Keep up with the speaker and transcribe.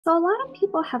So, a lot of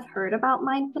people have heard about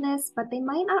mindfulness, but they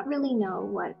might not really know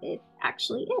what it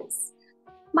actually is.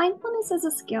 Mindfulness is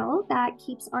a skill that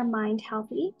keeps our mind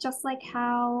healthy, just like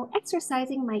how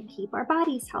exercising might keep our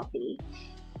bodies healthy.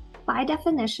 By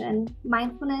definition,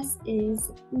 mindfulness is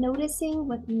noticing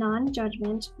with non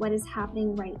judgment what is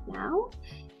happening right now,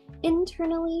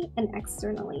 internally and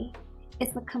externally.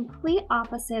 It's the complete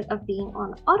opposite of being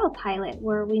on autopilot,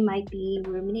 where we might be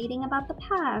ruminating about the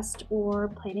past or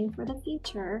planning for the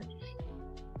future.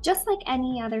 Just like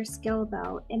any other skill,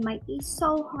 though, it might be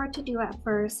so hard to do at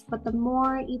first, but the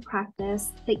more you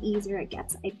practice, the easier it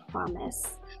gets, I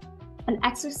promise. An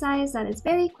exercise that is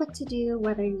very quick to do,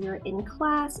 whether you're in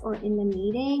class or in the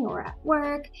meeting or at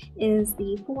work, is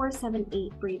the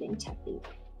 4-7-8 breathing technique.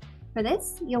 For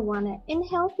this, you'll want to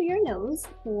inhale through your nose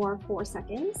for 4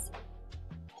 seconds,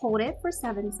 hold it for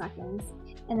 7 seconds,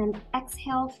 and then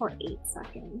exhale for 8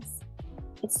 seconds.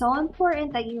 It's so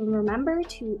important that you remember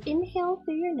to inhale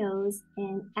through your nose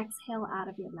and exhale out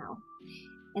of your mouth.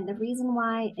 And the reason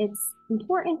why it's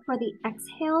important for the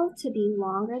exhale to be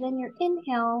longer than your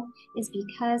inhale is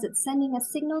because it's sending a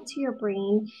signal to your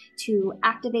brain to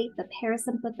activate the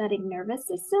parasympathetic nervous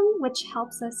system, which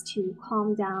helps us to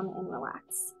calm down and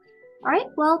relax. All right,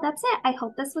 well, that's it. I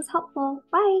hope this was helpful.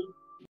 Bye.